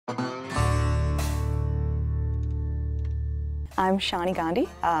I'm Shani Gandhi.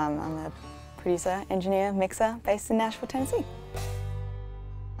 I'm a producer, engineer, mixer based in Nashville, Tennessee.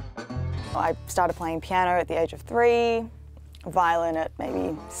 I started playing piano at the age of 3, violin at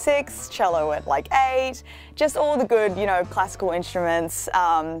maybe 6, cello at like 8, just all the good, classical instruments.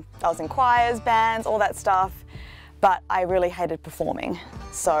 I was in choirs, bands, all that stuff, but I really hated performing.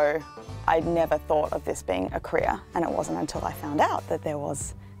 So I never thought of this being a career, and it wasn't until I found out that there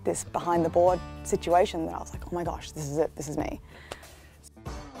was this behind the board situation that I was like, oh my gosh, this is it, this is me.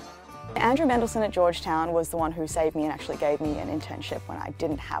 Andrew Mendelsohn at Georgetown was the one who saved me and actually gave me an internship when I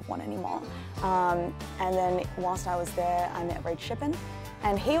didn't have one anymore. And then whilst I was there, I met Reid Shippen,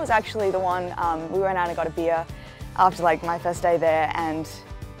 and he was actually the one, we went out and got a beer after like my first day there, and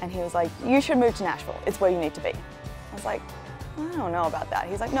he was like, you should move to Nashville, it's where you need to be. I was like, I don't know about that.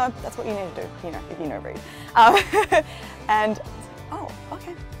 He's like, no, that's what you need to do, if you know Reid. And oh,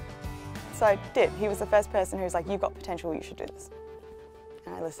 okay. So I did. He was the first person who was like, you've got potential, you should do this.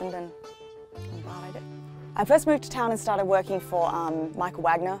 And I listened, and I'm glad I did. I first moved to town and started working for Michael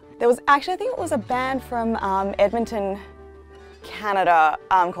Wagner. There was actually, I think it was a band from Edmonton, Canada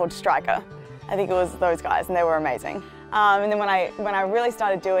called Striker. I think it was those guys, and they were amazing. And then when I really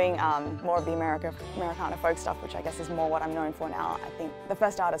started doing more of the Americana folk stuff, which I guess is more what I'm known for now, I think the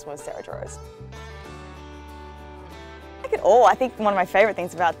first artist was Jaraosz. I like it all. I think one of my favorite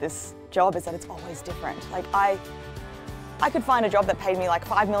things about this job is that it's always different. Like I could find a job that paid me like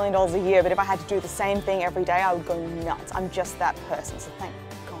 $5 million a year, but if I had to do the same thing every day, I would go nuts. I'm just that person, so thank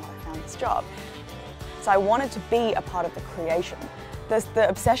God I found this job. So I wanted to be a part of the creation. The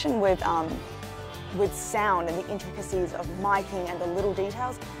obsession with sound and the intricacies of miking and the little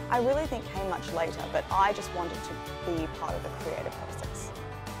details, I really think came much later, but I just wanted to be part of the creative process.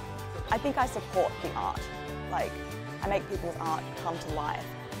 I think I support the art. Like, I make people's art come to life,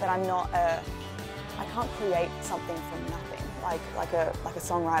 but I can't create something from nothing, like a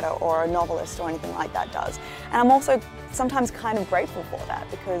songwriter or a novelist or anything like that does. And I'm also sometimes kind of grateful for that,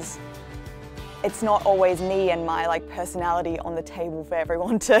 because it's not always me and my personality on the table for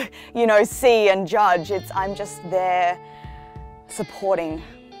everyone to, see and judge. I'm just there supporting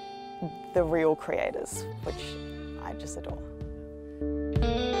the real creators, which I just adore.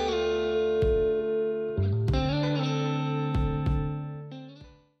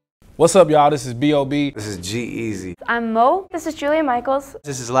 What's up, y'all? This is B.O.B. This is G-Eazy. I'm Mo. This is Julia Michaels.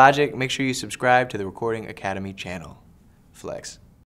 This is Logic. Make sure you subscribe to the Recording Academy channel. Flex.